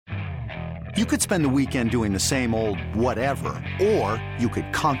You could spend the weekend doing the same old whatever, or you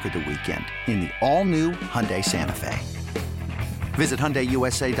could conquer the weekend in the all-new Hyundai Santa Fe. Visit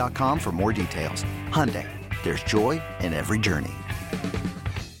HyundaiUSA.com for more details. Hyundai, there's joy in every journey.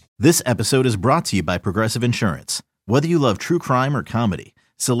 This episode is brought to you by Progressive Insurance. Whether you love true crime or comedy,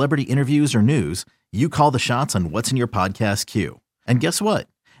 celebrity interviews or news, you call the shots on what's in your podcast queue. And guess what?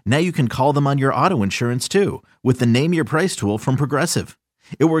 Now you can call them on your auto insurance too with the Name Your Price tool from Progressive.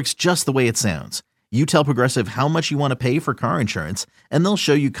 It works just the way it sounds. You tell Progressive how much you want to pay for car insurance, and they'll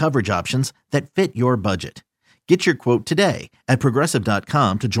show you coverage options that fit your budget. Get your quote today at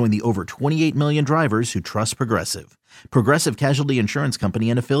Progressive.com to join the over 28 million drivers who trust Progressive. Progressive Casualty Insurance Company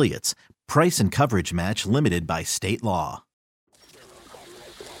and Affiliates. Price and coverage match limited by state law.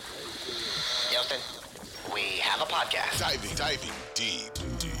 Houston, we have a podcast.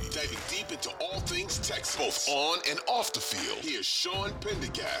 Diving deep into all things Texas, both on and off the field. Here's Sean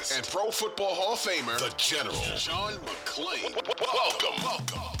Pendergast and Pro Football Hall of Famer, the General, John McClain. Welcome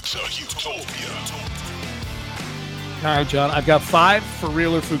to Utopia. All right, John, I've got 5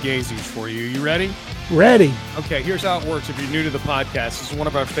 Forreal Or Fugazis for you. You ready? Ready. Okay, here's how it works if you're new to the podcast. This is one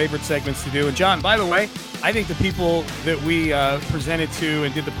of our favorite segments to do. And, John, by the way, I think the people that we presented to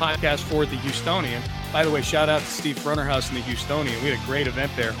and did the podcast for at the Houstonian, by the way, shout out to Steve Fronterhouse and the Houstonian. We had a great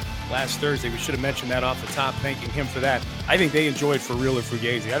event there last Thursday. We should have mentioned that off the top, thanking him for that. I think they enjoyed Forreal Or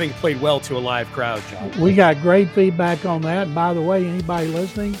Fugazi. I think it played well to a live crowd, John. We got great feedback on that. And by the way, anybody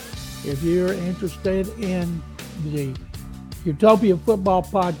listening, if you're interested in the Utopia Football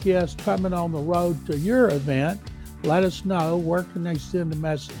Podcast coming on the road to your event, let us know. Where can they send a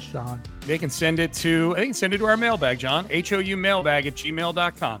message, Sean? They can send it to our mailbag, John,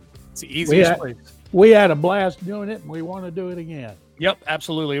 HOUmailbag@gmail.com. It's the easiest place. We had a blast doing it, and we want to do it again. Yep,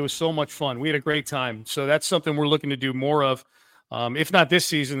 absolutely. It was so much fun. We had a great time. So that's something we're looking to do more of, if not this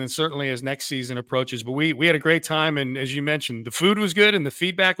season, then certainly as next season approaches. But we had a great time, and as you mentioned, the food was good and the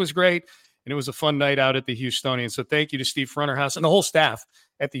feedback was great, and it was a fun night out at the Houstonian. So thank you to Steve Fronterhouse and the whole staff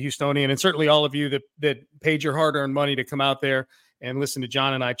at the Houstonian, and certainly all of you that paid your hard-earned money to come out there and listen to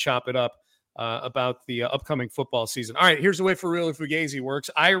John and I chop it up about the upcoming football season. All right, here's the way Forreal Or Fugazi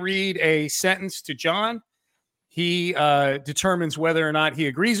works. I read a sentence to John. He determines whether or not he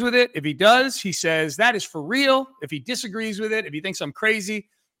agrees with it. If he does, he says, that is for real. If he disagrees with it, if he thinks I'm crazy,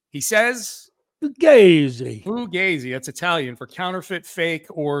 he says... Fugazi. Fugazi. That's Italian for counterfeit, fake,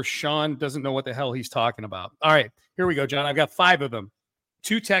 or Sean doesn't know what the hell he's talking about. All right, here we go, John. I've got 5 of them.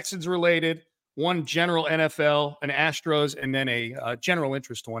 2 Texans related, 1 general NFL, an Astros, and then a general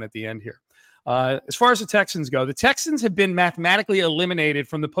interest one at the end here. As far as the Texans go, the Texans have been mathematically eliminated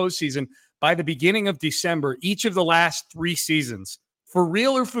from the postseason by the beginning of December, each of the last 3 seasons.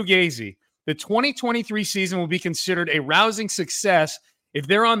 Forreal Or Fugazi, the 2023 season will be considered a rousing success if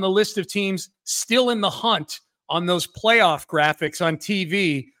they're on the list of teams still in the hunt on those playoff graphics on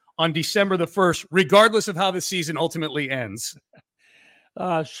TV on December the 1st, regardless of how the season ultimately ends.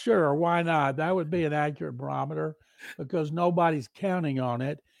 Sure, why not? That would be an accurate barometer because nobody's counting on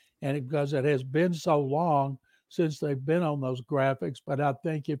it, and because it has been so long since they've been on those graphics. But I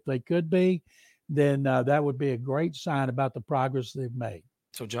think if they could be, then that would be a great sign about the progress they've made.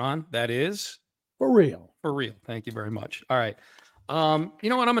 So, John, that is? For real. For real. Thank you very much. All right. You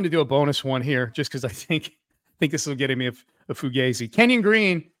know what? I'm going to do a bonus one here just because I think this will get me a Fugazi. Kenyon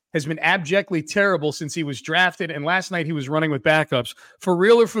Green has been abjectly terrible since he was drafted, and last night he was running with backups.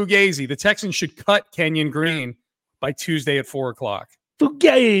 Forreal Or Fugazi, the Texans should cut Kenyon Green by Tuesday at 4 o'clock.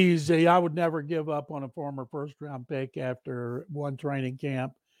 Fugazi. I would never give up on a former first-round pick after one training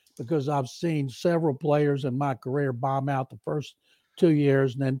camp because I've seen several players in my career bomb out the first 2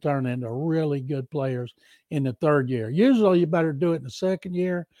 years and then turn into really good players in the 3rd year. Usually you better do it in the 2nd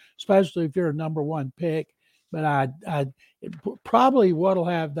year, especially if you're a number 1 pick. But probably what'll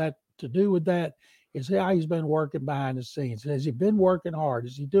have that to do with that is how he's been working behind the scenes. Has he been working hard?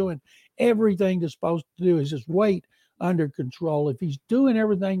 Is he doing everything they're supposed to do? Is his weight under control? If he's doing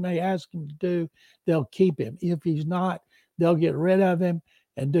everything they ask him to do, they'll keep him. If he's not, they'll get rid of him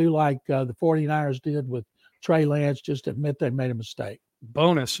and do like the 49ers did with Trey Lance, just admit they made a mistake.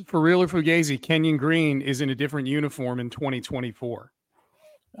 Bonus, Forreal Or Fugazi, Kenyon Green is in a different uniform in 2024.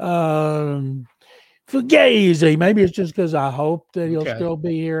 Fugazi. Maybe it's just because I hope that he'll still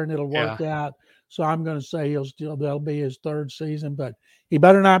be here and it'll work out. So I'm going to say that'll be his 3rd season, but he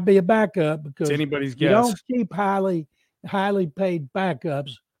better not be a backup because it's anybody's guess. You don't keep highly paid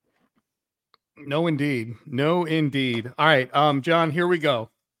backups. No, indeed. All right, John, here we go.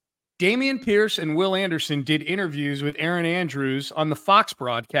 Damian Pierce and Will Anderson did interviews with Aaron Andrews on the Fox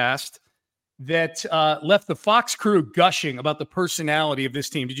broadcast that left the Fox crew gushing about the personality of this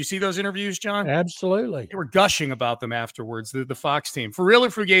team. Did you see those interviews, John? Absolutely. They were gushing about them afterwards, the Fox team. Forreal or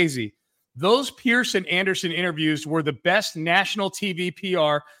Fugazi, those Pierce and Anderson interviews were the best national TV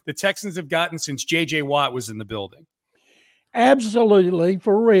PR the Texans have gotten since J.J. Watt was in the building. Absolutely,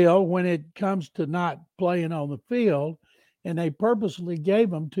 for real, when it comes to not playing on the field. And they purposely gave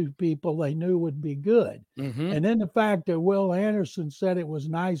them to people they knew would be good. Mm-hmm. And then the fact that Will Anderson said it was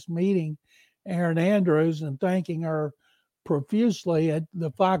nice meeting Erin Andrews and thanking her profusely, the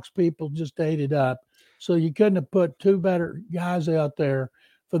Fox people just ate it up. So you couldn't have put two better guys out there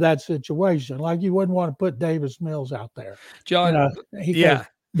for that situation. Like you wouldn't want to put Davis Mills out there. John, yeah.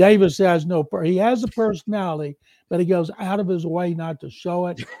 Davis has he has a personality, but he goes out of his way not to show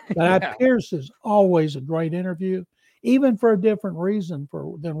it. But Pierce is always a great interview, even for a different reason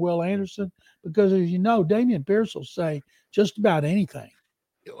than Will Anderson, because as you know, Dameon Pierce will say just about anything.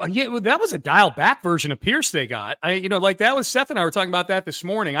 Yeah, well, that was a dialed back version of Pierce they got. That was Seth and I were talking about that this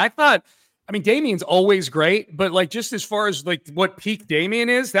morning. Damien's always great, but just as far as what peak Damien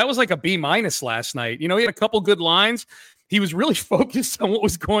is, that was like a B- last night. He had a couple good lines. He was really focused on what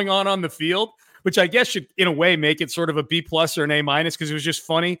was going on the field, which I guess should, in a way, make it sort of a B+ or an A- because it was just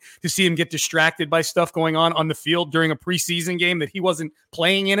funny to see him get distracted by stuff going on the field during a preseason game that he wasn't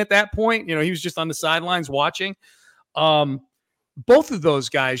playing in at that point. He was just on the sidelines watching. Both of those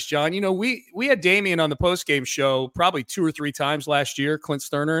guys, John, we had Damien on the postgame show probably 2 or 3 times last year. Clint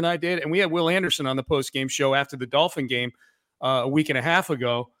Sterner and I did. And we had Will Anderson on the postgame show after the Dolphin game a week and a half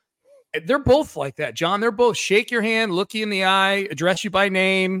ago. They're both like that, John. They're both shake your hand, look you in the eye, address you by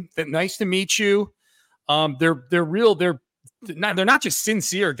name. Nice to meet you. They're real. They're not just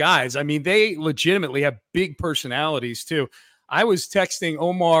sincere guys. They legitimately have big personalities too. I was texting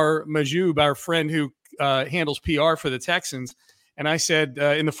Omar Majoub, our friend who handles PR for the Texans. And I said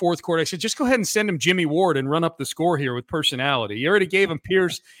in the fourth quarter, I said, just go ahead and send him Jimmy Ward and run up the score here with personality. You already gave him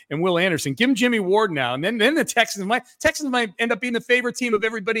Pierce and Will Anderson. Give him Jimmy Ward now. And then the Texans might end up being the favorite team of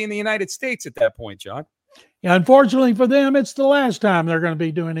everybody in the United States at that point, John. Yeah, unfortunately for them, it's the last time they're going to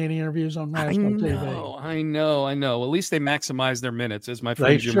be doing any interviews on national TV. I know. Well, at least they maximized their minutes, as my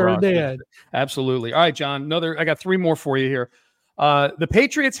friend Jim sure Ross did. Absolutely. All right, John, I got 3 more for you here. The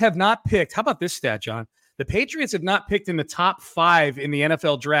Patriots have not picked. How about this stat, John? The Patriots have not picked in the top 5 in the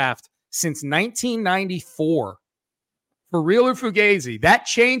NFL draft since 1994. Forreal or Fugazi, that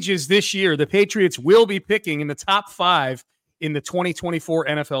changes this year. The Patriots will be picking in the top 5 in the 2024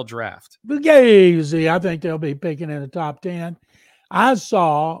 NFL draft. Fugazi, I think they'll be picking in the top 10. I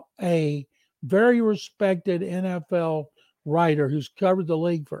saw a very respected NFL writer who's covered the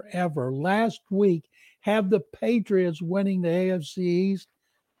league forever last week have the Patriots winning the AFC East.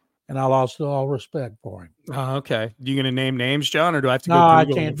 And I lost all respect for him. Okay. You going to name names, John, or do I have to go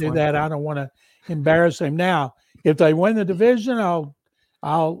Google? I can't do that. I don't want to embarrass him. Now, if they win the division, I'll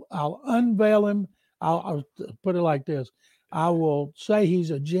unveil him. I'll put it like this. I will say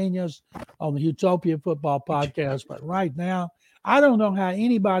he's a genius on the Utopia Football Podcast. But right now, I don't know how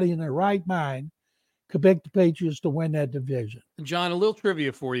anybody in their right mind could pick the Patriots to win that division. John, a little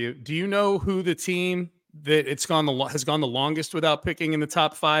trivia for you. Do you know who the team that has gone the longest without picking in the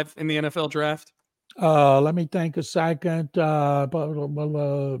top 5 in the NFL draft? Let me think a second. Well,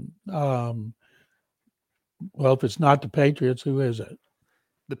 if it's not the Patriots, who is it?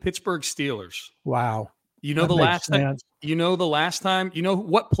 The Pittsburgh Steelers. Wow. The last time,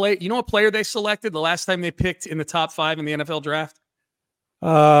 what player they selected the last time they picked in the top 5 in the NFL draft?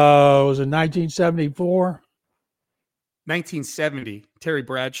 Was it 1974? 1970, Terry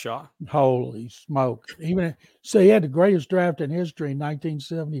Bradshaw. Holy smoke. He had the greatest draft in history in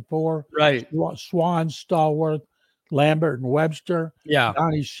 1974. Right. Swan, Stallworth, Lambert, and Webster. Yeah.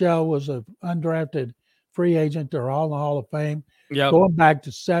 Donnie Shell was an undrafted free agent. They're all in the Hall of Fame. Yeah. Going back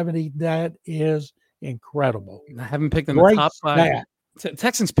to 70, that is incredible. I haven't picked in the top 5.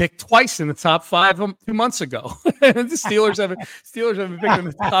 Texans picked twice in the top 5 2 months ago. The Steelers haven't picked in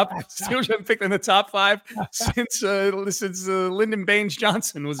the top. Steelers haven't picked in the top 5 since Lyndon Baines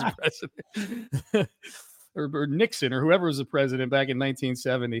Johnson was the president, or Nixon, or whoever was the president back in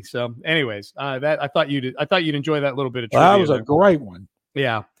 1970. So, anyways, I thought you'd enjoy that little bit of trivia. That was a great one.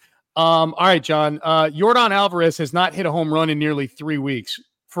 Yeah. All right, John. Yordan Alvarez has not hit a home run in nearly 3 weeks.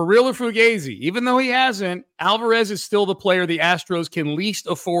 Forreal or Fugazi, even though he hasn't, Alvarez is still the player the Astros can least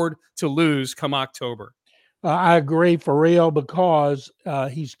afford to lose come October. I agree, Forreal, because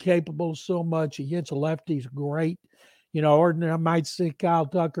he's capable so much. He hits lefties great. Ordinarily I might see Kyle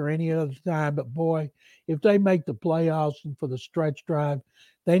Tucker any other time, but boy, if they make the playoffs and for the stretch drive,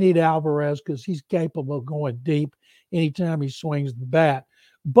 they need Alvarez because he's capable of going deep anytime he swings the bat.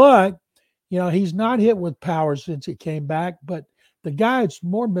 But He's not hit with power since he came back, but the guy that's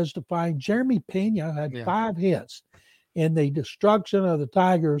more mystifying, Jeremy Pena, had 5 hits in the destruction of the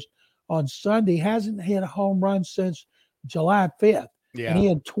Tigers on Sunday. Hasn't hit a home run since July 5th. Yeah. And he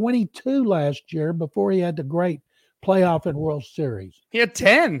had 22 last year before he had the great playoff and World Series. He had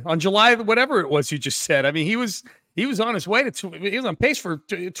 10 on July, whatever it was you just said. I mean, he was on his way to, he was on pace for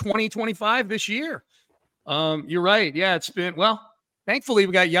 2025 this year. You're right. Yeah, it's been, thankfully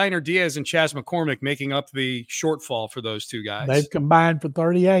we got Yainer Diaz and Chas McCormick making up the shortfall for those two guys. They've combined for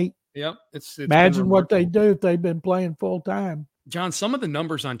 38. Yep. It's Imagine what they do if they've been playing full time. John, some of the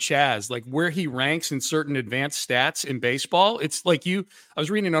numbers on Chas, like where he ranks in certain advanced stats in baseball, it's like I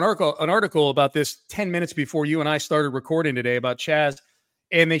was reading an article about this 10 minutes before you and I started recording today about Chas,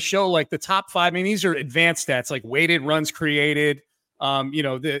 and they show like the top 5. I mean, these are advanced stats, like weighted runs created,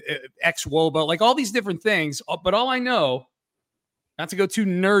 the xWOBA, like all these different things. But all I know, not to go too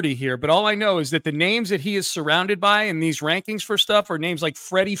nerdy here, but all I know is that the names that he is surrounded by in these rankings for stuff are names like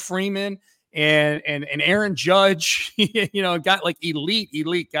Freddie Freeman and Aaron Judge, got like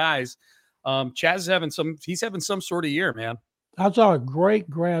elite guys. Chas is he's having some sort of year, man. I saw a great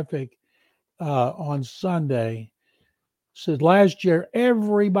graphic on Sunday. Said last year,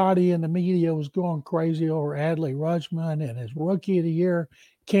 everybody in the media was going crazy over Adley Rutschman and his Rookie of the Year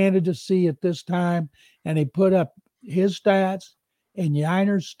candidacy at this time. And he put up his stats and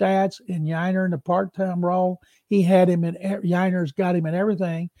Yainer's stats, and Yainer in the part-time role. He had him in, Yainer's got him in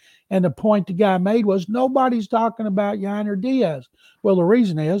everything. And the point the guy made was nobody's talking about Yainer Diaz. Well, the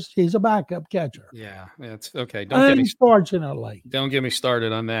reason is he's a backup catcher. Yeah, it's okay. Unfortunately. Don't get me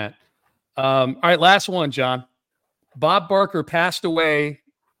started on that. All right, last one, John. Bob Barker passed away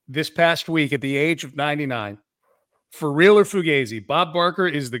this past week at the age of 99. Forreal or Fugazi, Bob Barker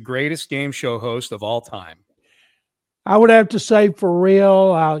is the greatest game show host of all time. I would have to say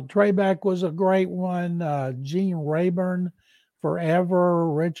Forreal. Treyback was a great one. Gene Rayburn,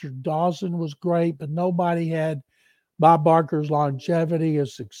 forever. Richard Dawson was great, but nobody had Bob Barker's longevity,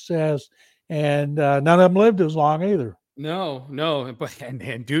 his success, and none of them lived as long either. No, but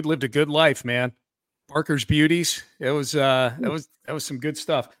and dude lived a good life, man. Barker's beauties. It was that was some good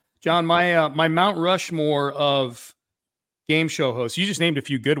stuff. John, my Mount Rushmore of game show hosts. You just named a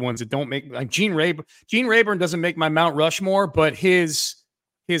few good ones that don't make like Gene Rayburn doesn't make my Mount Rushmore, but his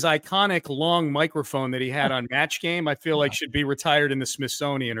iconic long microphone that he had on Match Game, I feel like should be retired in the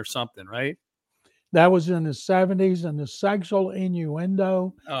Smithsonian or something, right? That was in the 70s, and the sexual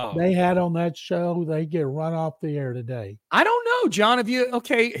innuendo they had on that show, they get run off the air today. I don't know, John.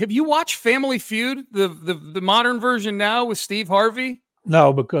 Have you watched Family Feud, the modern version now with Steve Harvey?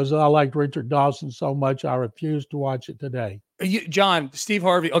 No, because I liked Richard Dawson so much, I refuse to watch it today. John, Steve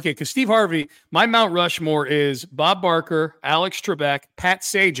Harvey. Okay, because Steve Harvey, my Mount Rushmore is Bob Barker, Alex Trebek, Pat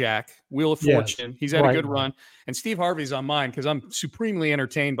Sajak, Wheel of Fortune. Yes, he's had a good run. And Steve Harvey's on mine because I'm supremely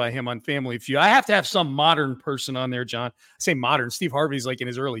entertained by him on Family Feud. I have to have some modern person on there, John. I say modern. Steve Harvey's like in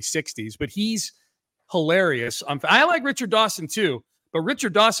his early 60s, but he's hilarious. I like Richard Dawson too. But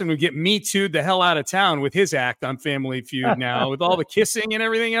Richard Dawson would get me too'd the hell out of town with his act on Family Feud now, with all the kissing and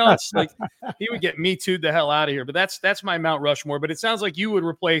everything else. Like he would get me too'd the hell out of here. But that's my Mount Rushmore. But it sounds like you would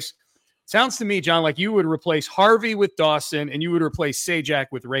sounds to me, John, like you would replace Harvey with Dawson and you would replace Sajak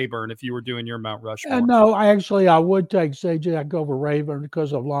with Rayburn if you were doing your Mount Rushmore. No, I would take Sajak over Rayburn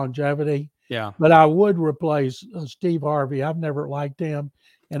because of longevity. Yeah. But I would replace Steve Harvey. I've never liked him.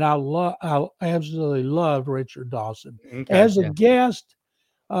 And I absolutely loved Richard Dawson as a guest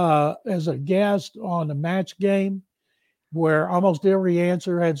on the Match Game, where almost every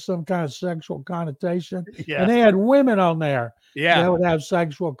answer had some kind of sexual connotation. Yeah. And they had women on there that would have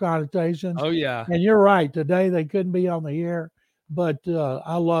sexual connotations. Oh yeah. And you're right. Today they couldn't be on the air, but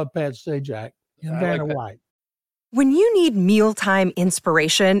I love Pat Sajak and Vanna White. When you need mealtime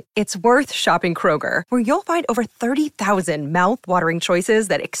inspiration, it's worth shopping Kroger, where you'll find over 30,000 mouth-watering choices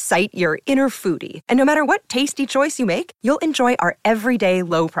that excite your inner foodie. And no matter what tasty choice you make, you'll enjoy our everyday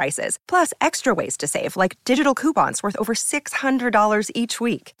low prices, plus extra ways to save, like digital coupons worth over $600 each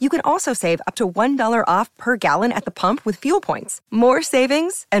week. You can also save up to $1 off per gallon at the pump with fuel points. More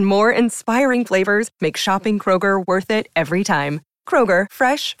savings and more inspiring flavors make shopping Kroger worth it every time. Kroger,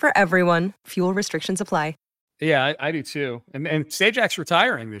 fresh for everyone. Fuel restrictions apply. Yeah, I do too. And Sajak's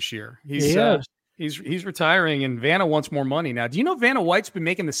retiring this year. He's retiring, and Vanna wants more money now. Do you know Vanna White's been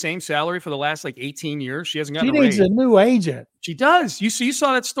making the same salary for the last 18 years? She hasn't gotten a raise. She needs a new agent. She does. You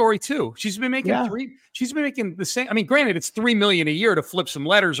saw that story too. She's been making she's been making the same. I mean, granted, it's $3 million a year to flip some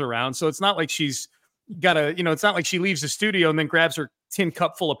letters around. So it's not like she's got it's not like she leaves the studio and then grabs her tin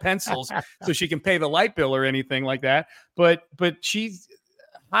cup full of pencils so she can pay the light bill or anything like that. But she's,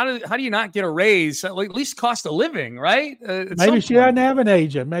 how do you not get a raise? At least cost of living, right? Maybe she doesn't have an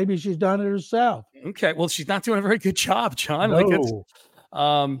agent. Maybe she's done it herself. Okay, well, she's not doing a very good job, John. No. Like it's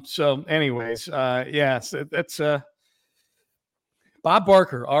so. Anyways, so that's Bob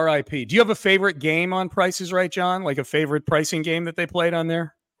Barker, R.I.P. Do you have a favorite game on Price is Right, John? Like a favorite pricing game that they played on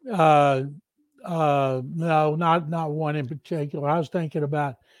there? No, not one in particular. I was thinking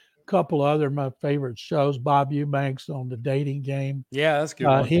about a couple other my favorite shows. Bob Eubanks on the dating game. Yeah, that's a good.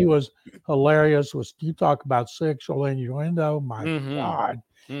 One. He was hilarious. You talk about sexual innuendo? My God.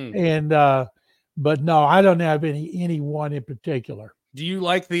 And but no, I don't have any one in particular. Do you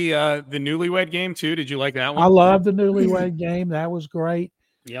like the Newlywed Game too? Did you like that one? I love the Newlywed Game. That was great.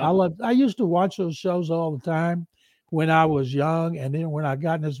 Yeah, I used to watch those shows all the time when I was young, and then when I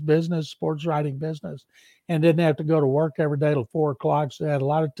got in this business, sports writing business, and didn't have to go to work every day till 4:00, so I had a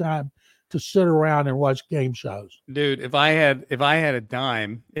lot of time to sit around and watch game shows. Dude, if I had a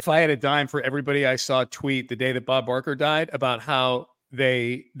dime for everybody I saw tweet the day that Bob Barker died about how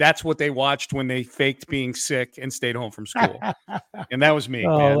that's what they watched when they faked being sick and stayed home from school. And that was me,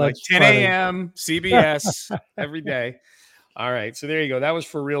 man. Like 10 a.m. CBS every day. All right, so there you go. That was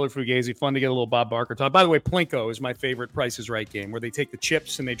Forreal or Fugazi. Fun to get a little Bob Barker talk. By the way, Plinko is my favorite Price is Right game, where they take the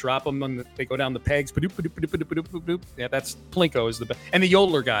chips and they drop them and they go down the pegs. Yeah, that's Plinko is the best. And the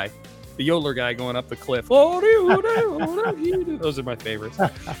Yodeler guy going up the cliff. Those are my favorites. All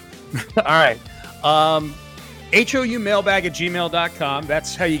right. HOUmailbag@gmail.com.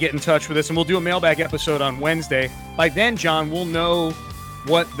 That's how you get in touch with us. And we'll do a mailbag episode on Wednesday. By then, John, we'll know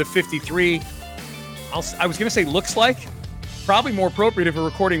what the 53, I was going to say looks like. Probably more appropriate if we're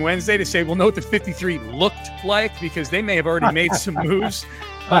recording Wednesday to say we'll know what the 53 looked like, because they may have already made some moves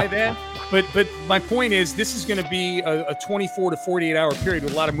by then. But my point is, this is going to be a 24 to 48 hour period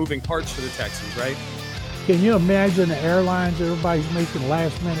with a lot of moving parts for the Texans, right? Can you imagine the airlines? Everybody's making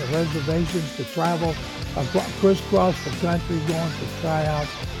last minute reservations to travel crisscross the country going for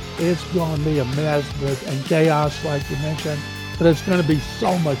tryouts. It's going to be a mess and chaos, like you mentioned, but it's going to be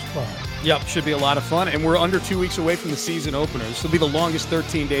so much fun. Yep, should be a lot of fun. And we're under 2 weeks away from the season opener. This will be the longest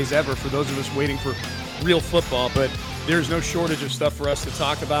 13 days ever for those of us waiting for real football. But there's no shortage of stuff for us to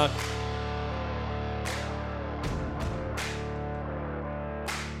talk about.